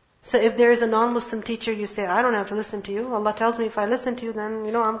 So if there is a non-Muslim teacher, you say, I don't have to listen to you. Allah tells me if I listen to you, then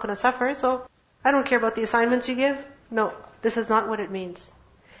I'm going to suffer. So I don't care about the assignments you give. No, this is not what it means.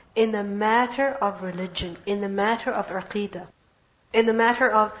 In the matter of religion, in the matter of aqeedah, in the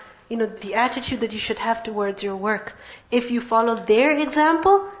matter of the attitude that you should have towards your work, if you follow their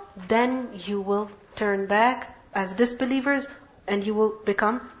example, then you will turn back as disbelievers and you will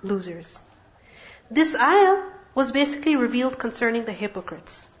become losers. This ayah was basically revealed concerning the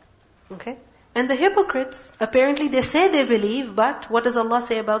hypocrites. Okay? And the hypocrites, apparently they say they believe, but what does Allah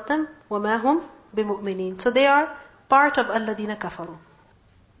say about them? وَمَا هُمْ بِمُؤْمِنِينَ. So they are part of الَّذِينَ كَفَرُوا.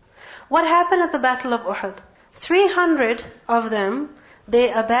 What happened at the Battle of Uhud? 300 of them,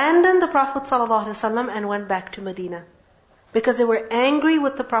 they abandoned the Prophet ﷺ and went back to Medina. Because they were angry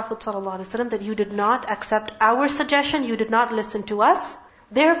with the Prophet ﷺ that you did not accept our suggestion, you did not listen to us,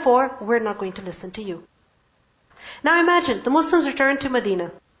 therefore we're not going to listen to you. Now imagine, the Muslims returned to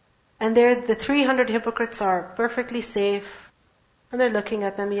Medina. And there the 300 hypocrites are perfectly safe. And they're looking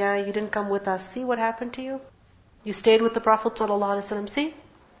at them, yeah, you didn't come with us. See what happened to you? You stayed with the Prophet ﷺ. See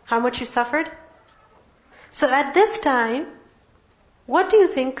how much you suffered? So at this time, what do you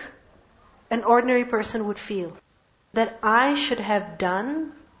think an ordinary person would feel? That I should have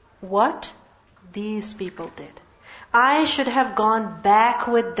done what these people did. I should have gone back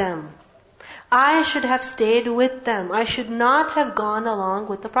with them. I should have stayed with them. I should not have gone along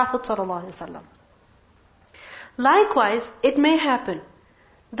with the Prophet ﷺ. Likewise, it may happen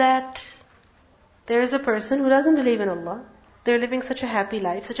that there is a person who doesn't believe in Allah. They're living such a happy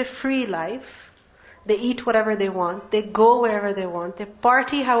life, such a free life. They eat whatever they want. They go wherever they want. They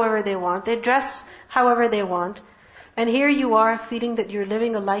party however they want. They dress however they want. And here you are feeling that you're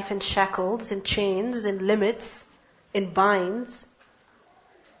living a life in shackles, in chains, in limits, in binds.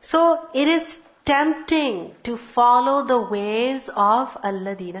 So it is tempting to follow the ways of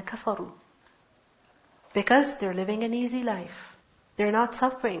الَّذِينَ كَفَرُوا. Because they're living an easy life. They're not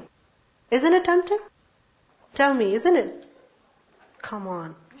suffering. Isn't it tempting? Tell me, isn't it? Come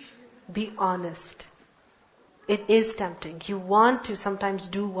on. Be honest. It is tempting. You want to sometimes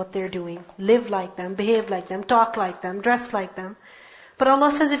do what they're doing. Live like them, behave like them, talk like them, dress like them. But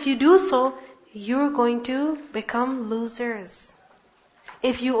Allah says if you do so, you're going to become losers.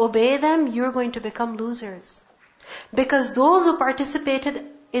 If you obey them, you're going to become losers. Because those who participated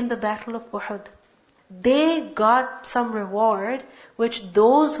in the Battle of Uhud, they got some reward which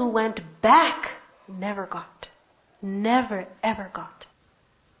those who went back never got. Never ever got.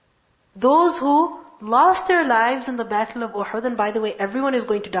 Those who lost their lives in the Battle of Uhud, and by the way, everyone is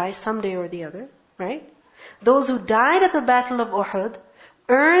going to die someday or the other, right? Those who died at the Battle of Uhud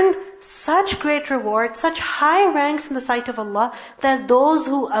earned such great reward, such high ranks in the sight of Allah, that those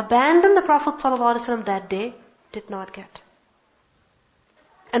who abandoned the Prophet ﷺ that day did not get.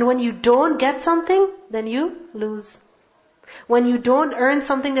 And when you don't get something, then you lose. When you don't earn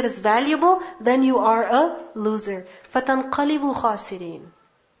something that is valuable, then you are a loser. فَتَنْقَلِبُوا خَاسِرِينَ.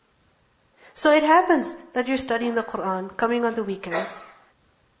 So it happens that you're studying the Quran, coming on the weekends,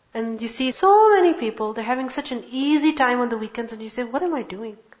 and you see so many people, they're having such an easy time on the weekends, and you say, what am I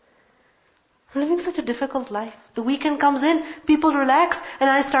doing? I'm living such a difficult life. The weekend comes in, people relax, and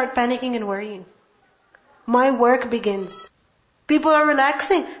I start panicking and worrying. my work begins. People are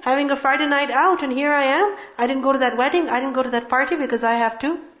relaxing, having a Friday night out, and here I am. I didn't go to that wedding, I didn't go to that party because I have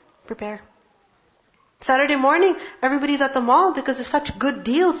to prepare. Saturday morning, everybody's at the mall because of such good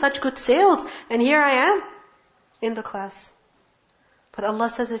deals, such good sales, and here I am in the class. But Allah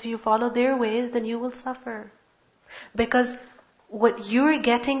says if you follow their ways, then you will suffer. Because what you're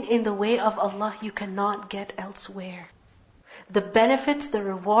getting in the way of Allah, you cannot get elsewhere. The benefits, the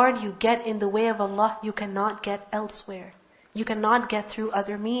reward you get in the way of Allah, you cannot get elsewhere. You cannot get through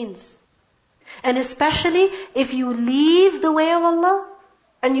other means. And especially if you leave the way of Allah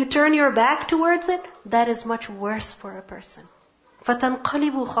and you turn your back towards it, that is much worse for a person.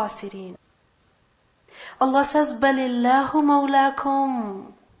 فَتَنْقَلِبُوا خَاسِرِينَ. Allah says, بَلِ اللَّهُ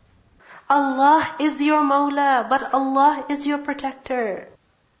مَوْلَاكُمْ. Allah is your Mawla, but Allah is your protector.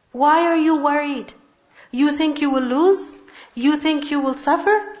 Why are you worried? You think you will lose? You think you will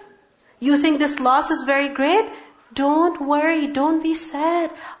suffer? You think this loss is very great? Don't worry, don't be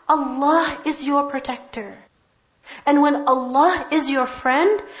sad. Allah is your protector. And when Allah is your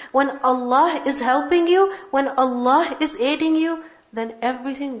friend, when Allah is helping you, when Allah is aiding you, then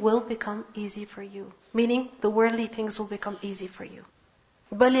everything will become easy for you. Meaning, the worldly things will become easy for you.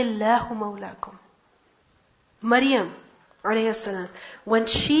 بَلِ اللَّهُ مَوْلَاكُمْ. Maryam, alayhi salam, when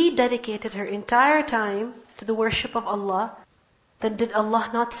she dedicated her entire time to the worship of Allah, then did Allah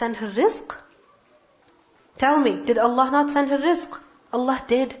not send her rizq? Tell me, did Allah not send her rizq? Allah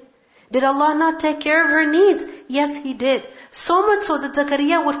did. Did Allah not take care of her needs? Yes, He did. So much so that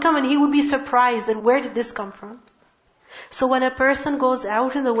Zakaria would come and he would be surprised that where did this come from? So when a person goes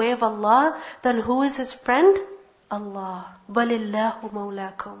out in the way of Allah, then who is his friend? Allah. Balillahu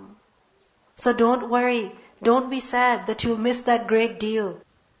mawlakum. So don't worry. Don't be sad that you'll miss that great deal.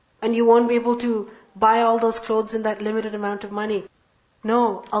 And you won't be able to buy all those clothes in that limited amount of money.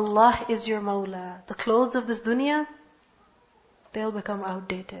 No, Allah is your Mawla. The clothes of this dunya, they'll become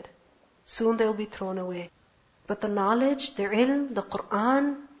outdated. Soon they'll be thrown away. But the knowledge, the ilm, the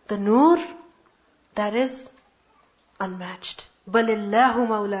Quran, the nur, that is unmatched. Balillahu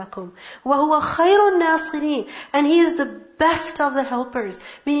mawlakum. وَهُوَ خَيْرُ النَّاصِرِينَ. And He is the best of the helpers.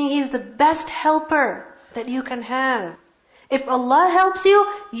 Meaning He is the best helper that you can have. If Allah helps you,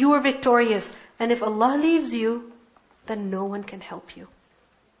 you are victorious. And if Allah leaves you, then no one can help you.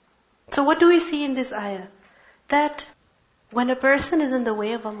 So what do we see in this ayah? That when a person is in the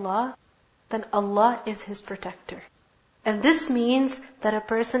way of Allah, then Allah is his protector. And this means that a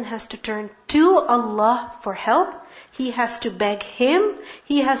person has to turn to Allah for help. He has to beg Him.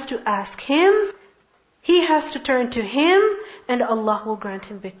 He has to ask Him. He has to turn to Him, and Allah will grant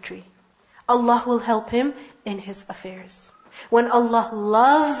him victory. Allah will help him in his affairs. When Allah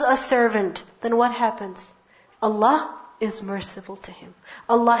loves a servant, then what happens? Allah is merciful to him.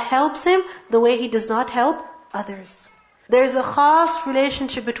 Allah helps him the way He does not help others. There is a khas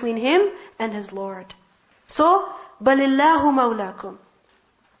relationship between him and his Lord. So, Balillahu mawlakum.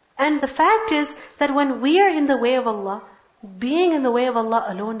 And the fact is that when we are in the way of Allah, being in the way of Allah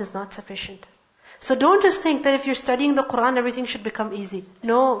alone is not sufficient. So don't just think that if you're studying the Quran, everything should become easy.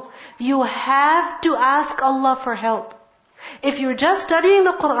 No. You have to ask Allah for help. If you're just studying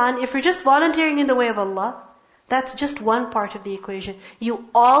the Quran, if you're just volunteering in the way of Allah, that's just one part of the equation. You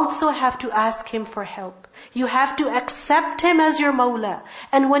also have to ask Him for help. You have to accept Him as your Mawla.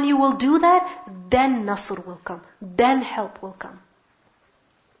 And when you will do that, then Nasr will come. Then help will come.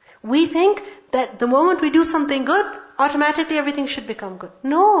 We think that the moment we do something good, automatically everything should become good.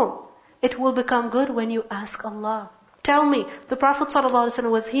 No. It will become good when you ask Allah. Tell me, the Prophet ﷺ,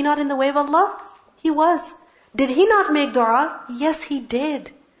 was he not in the way of Allah? He was. Did he not make dua? Yes, he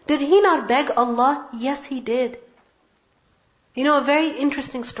did. Did he not beg Allah? Yes, he did. You know, a very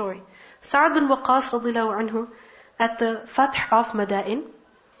interesting story. Sa'ad bin Waqqas radhiyallahu anhu, at the Fath of Madain.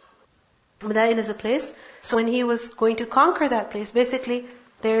 Madain is a place. So when he was going to conquer that place, basically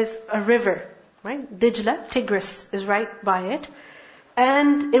there's a river, right? Dijla, Tigris is right by it.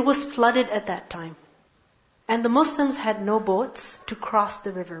 And it was flooded at that time. And the Muslims had no boats to cross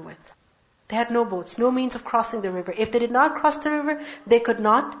the river with. They had no boats, no means of crossing the river. If they did not cross the river, they could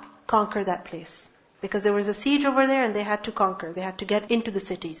not conquer that place. Because there was a siege over there and they had to conquer. They had to get into the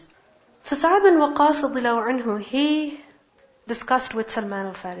cities. So Sa'ad bin Waqqas radhiyallahu anhu, he discussed with Salman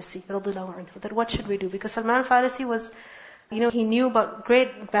al-Farisi radhiyallahu anhu that what should we do? Because Salman al-Farisi was, he knew about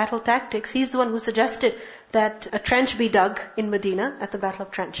great battle tactics. He's the one who suggested that a trench be dug in Medina at the Battle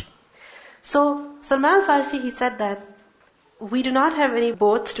of Trench. So Salman al-Farisi, he said that we do not have any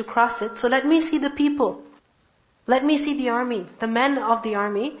boats to cross it, so let me see the people. Let me see the army, the men of the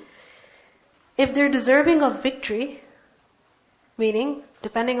army. If they're deserving of victory, Meaning,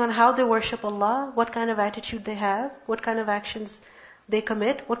 depending on how they worship Allah, what kind of attitude they have, what kind of actions they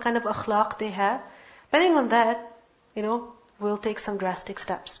commit, what kind of akhlaq they have. Depending on that, we'll take some drastic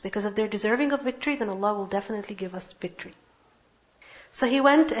steps. Because if they're deserving of victory, then Allah will definitely give us victory. So he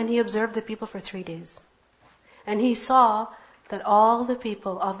went and he observed the people for 3 days. And he saw that all the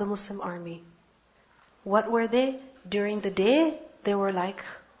people of the Muslim army, what were they? During the day, they were like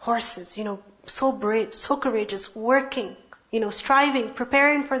horses, so brave, so courageous, working, striving,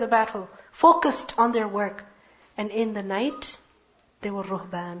 preparing for the battle, focused on their work. And in the night, they were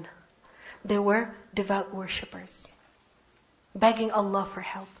ruhban. They were devout worshippers, begging Allah for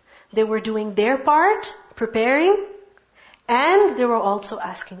help. They were doing their part, preparing, and they were also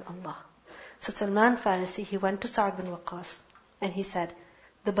asking Allah. So Salman Farisi, he went to Sa'd bin Waqqas, and he said,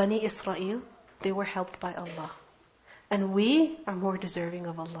 the Bani Israel, they were helped by Allah. And we are more deserving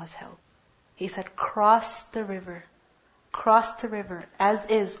of Allah's help. He said, cross the river as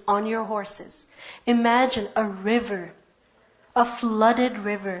is on your horses. Imagine a river, a flooded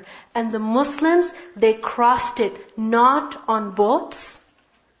river. And the Muslims, they crossed it not on boats,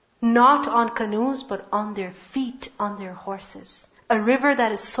 not on canoes, but on their feet, on their horses. A river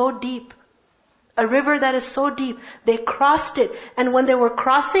that is so deep. They crossed it. And when they were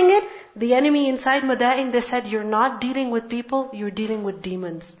crossing it, the enemy inside Madain, they said, you're not dealing with people, you're dealing with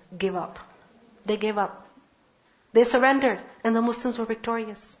demons. Give up. They gave up. They surrendered. And the Muslims were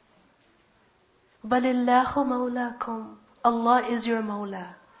victorious. بَلِ اللَّهُ مَوْلَاكُمْ. Allah is your Mawla.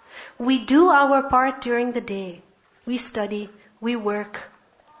 We do our part during the day. We study, we work,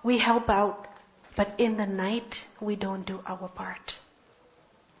 we help out. But in the night, we don't do our part.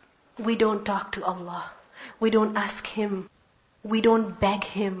 We don't talk to Allah. We don't ask Him. We don't beg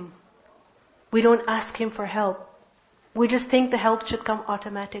Him. We don't ask Him for help. We just think the help should come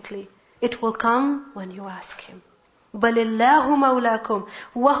automatically. It will come when you ask Him. بَلِ اللَّهُ مَوْلَاكُمْ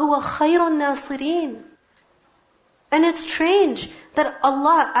وَهُوَ خَيْرُ النَّاصِرِينَ. And it's strange that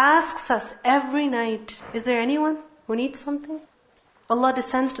Allah asks us every night, is there anyone who needs something? Allah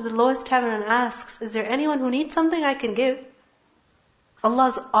descends to the lowest heaven and asks, is there anyone who needs something I can give? Allah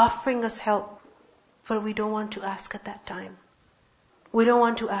is offering us help, but we don't want to ask at that time. We don't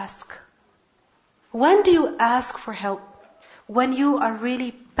want to ask. When do you ask for help? When you are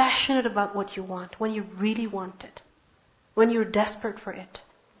really passionate about what you want, when you really want it, when you're desperate for it.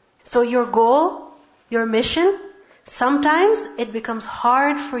 So your goal, your mission, sometimes it becomes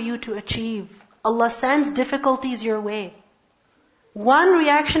hard for you to achieve. Allah sends difficulties your way. One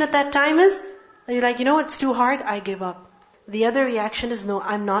reaction at that time is, you're like, it's too hard, I give up. The other reaction is, no,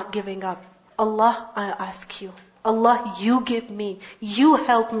 I'm not giving up. Allah, I ask you. Allah, you give me. You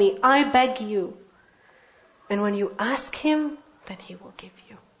help me. I beg you. And when you ask Him, then He will give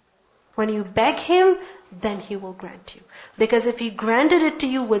you. When you beg Him, then He will grant you. Because if He granted it to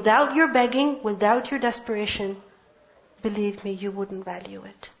you without your begging, without your desperation, believe me, you wouldn't value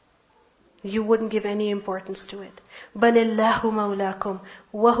it. You wouldn't give any importance to it. بَلِ اللَّهُ مَوْلَاكُمْ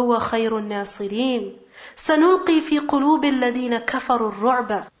وَهُوَ خَيْرُ النَّاصِرِينَ سَنُلْقِي فِي قُلُوبِ الَّذِينَ كَفَرُوا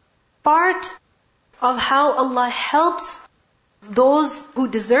الرُّعْبَ. Part of how Allah helps those who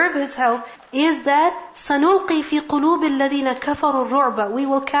deserve His help is that سَنُلْقِي فِي قُلُوبِ الَّذِينَ كَفَرُوا الرُّعْبَ. We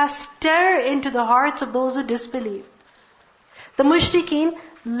will cast terror into the hearts of those who disbelieve. The mushrikeen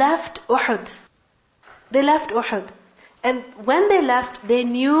left Uhud. They left Uhud. And when they left, they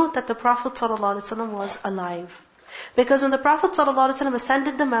knew that the Prophet ﷺ was alive. Because when the Prophet ﷺ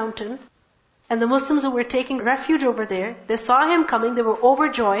ascended the mountain, and the Muslims who were taking refuge over there, they saw him coming, they were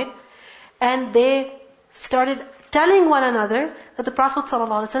overjoyed, and they started telling one another that the Prophet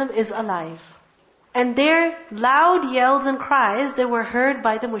ﷺ is alive. And their loud yells and cries, they were heard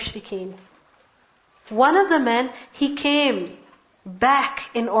by the mushrikeen. One of the men, he came back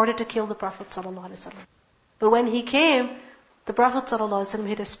in order to kill the Prophet ﷺ. But when he came, the Prophet ﷺ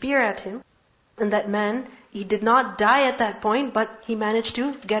hit a spear at him. And that man, he did not die at that point, but he managed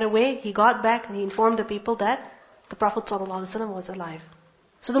to get away. He got back and he informed the people that the Prophet ﷺ was alive.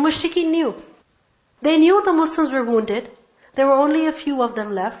 So the mushrikeen knew. They knew the Muslims were wounded. There were only a few of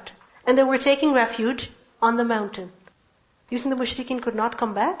them left. And they were taking refuge on the mountain. You think the mushrikeen could not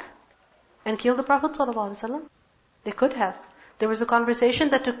come back and kill the Prophet ﷺ? They could have. There was a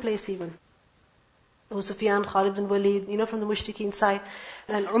conversation that took place even. Abu Sufyan, Khalid bin Walid, from the mushrikeen side,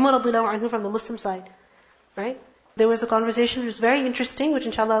 and Umar radiallahu anhu from the Muslim side. Right? There was a conversation which was very interesting, which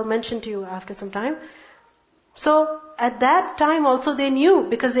inshallah I'll mention to you after some time. So, at that time also they knew,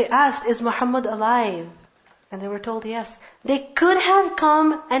 because they asked, is Muhammad alive? And they were told yes. They could have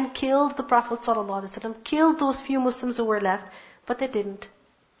come and killed the Prophet ﷺ, killed those few Muslims who were left, but they didn't.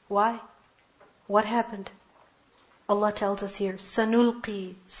 Why? What happened? Allah tells us here,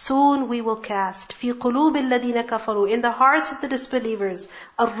 سَنُلْقِي, soon we will cast, فِي قُلُوبِ الَّذِينَ كَفَرُوا, in the hearts of the disbelievers,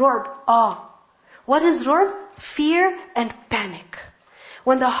 الرُّعْبِ, awe. What is ru'b? Fear and panic.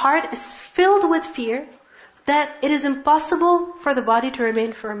 When the heart is filled with fear, that it is impossible for the body to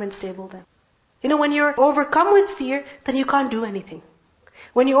remain firm and stable then. When you're overcome with fear, then you can't do anything.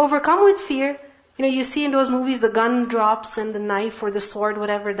 When you overcome with fear, you see in those movies the gun drops and the knife or the sword,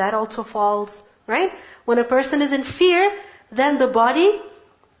 whatever, that also falls, right? When a person is in fear, then the body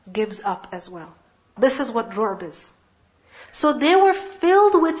gives up as well. This is what ru'b is. So they were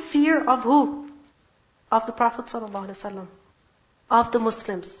filled with fear of who? Of the Prophet ﷺ, of the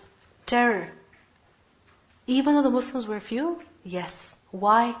Muslims. Terror. Even though the Muslims were few? Yes.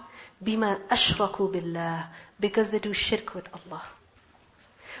 Why? بِمَا أَشْرَكُوا بِاللَّهِ, because they do shirk with Allah.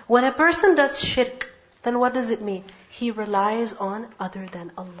 When a person does shirk, then what does it mean? He relies on other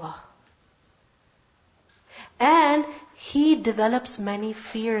than Allah. And he develops many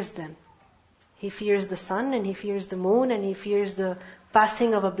fears then. He fears the sun, and he fears the moon, and he fears the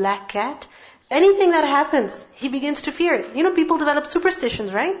passing of a black cat. Anything that happens, he begins to fear it. People develop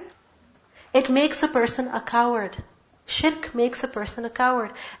superstitions, right? It makes a person a coward. Shirk makes a person a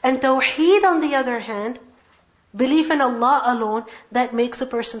coward. And Tawheed, on the other hand, belief in Allah alone, that makes a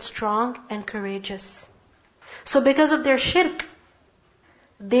person strong and courageous. So because of their shirk,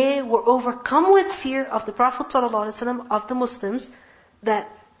 they were overcome with fear of the Prophet ﷺ, of the Muslims, that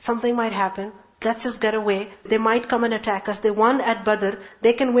something might happen. Let's just get away. They might come and attack us. They won at Badr.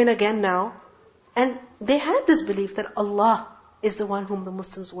 They can win again now. And they had this belief that Allah is the one whom the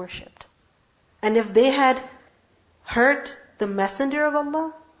Muslims worshipped. And if they had hurt the messenger of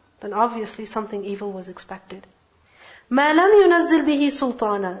Allah, then obviously something evil was expected. مَا لَمْ يُنَزِّلْ بِهِ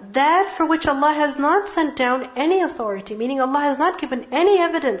سُلْطَانًا, that for which Allah has not sent down any authority, meaning Allah has not given any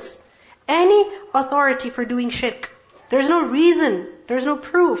evidence, any authority for doing shirk. There's no reason, there's no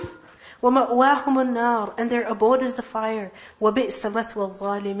proof. وَمَأْوَاهُمُ النَّارِ, and their abode is the fire. وَبِئْسَ مَثْوَى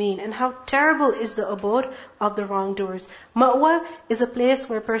الظَّالِمِينَ, and how terrible is the abode of the wrongdoers. Ma'wa is a place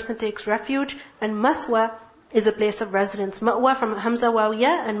where a person takes refuge, and mathwa is a place of residence. Ma'wa from Hamza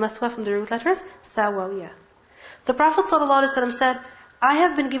Wawiya, and mathwa from the root letters Sa Wawiya. The Prophet ﷺ said, I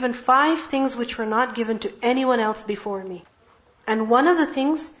have been given 5 things which were not given to anyone else before me. And one of the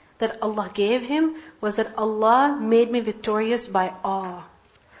things that Allah gave him was that Allah made me victorious by awe.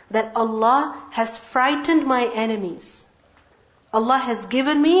 That Allah has frightened my enemies. Allah has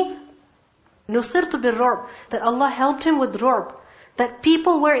given me nusirtu bir-ru'b, that Allah helped him with ru'b, that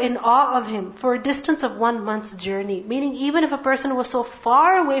people were in awe of him for a distance of 1 month's journey. Meaning even if a person was so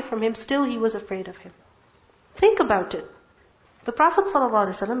far away from him, still he was afraid of him. Think about it. The Prophet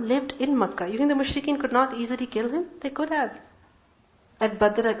ﷺ lived in Makkah. You think the mushrikeen could not easily kill him? They could have. At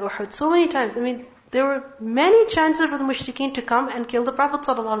Badr, at Uhud, so many times. There were many chances for the mushrikeen to come and kill the Prophet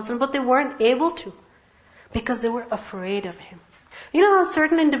ﷺ, but they weren't able to. Because they were afraid of him. You know how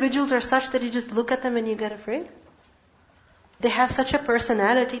certain individuals are such that you just look at them and you get afraid? They have such a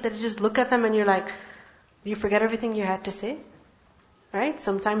personality that you just look at them and you're like, you forget everything you had to say. Right?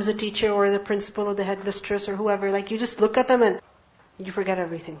 Sometimes the teacher or the principal or the headmistress or whoever, you just look at them and you forget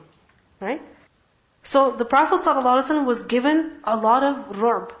everything. Right? So the Prophet ﷺ was given a lot of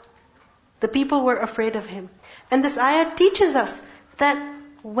ru'b. The people were afraid of him. And this ayat teaches us that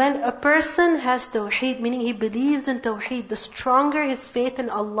when a person has tawheed, meaning he believes in tawheed, the stronger his faith in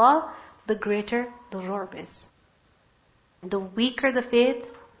Allah, the greater the ru'b is. The weaker the faith,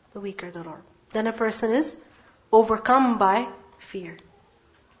 the weaker the ru'b. Then a person is overcome by fear.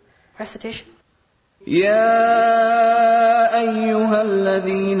 Recitation. يا أيها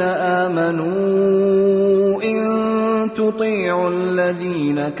الذين آمنوا إن تطيعوا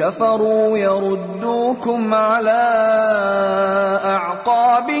الذين كفروا يردوكم على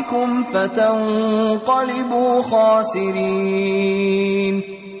أعقابكم فتنقلبوا خاسرين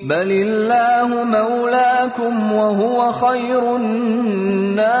بل الله مولاكم وهو خير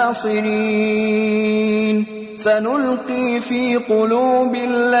الناصرين سنلقي في قلوب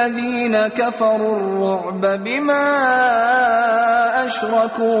الذين كفروا الرعب بما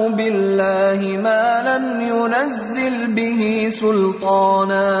أشركوا بالله ما لم ينزل به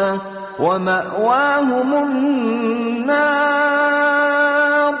سلطانا ومأواهم النار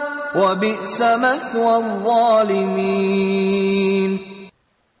وبئس مثوى الظالمين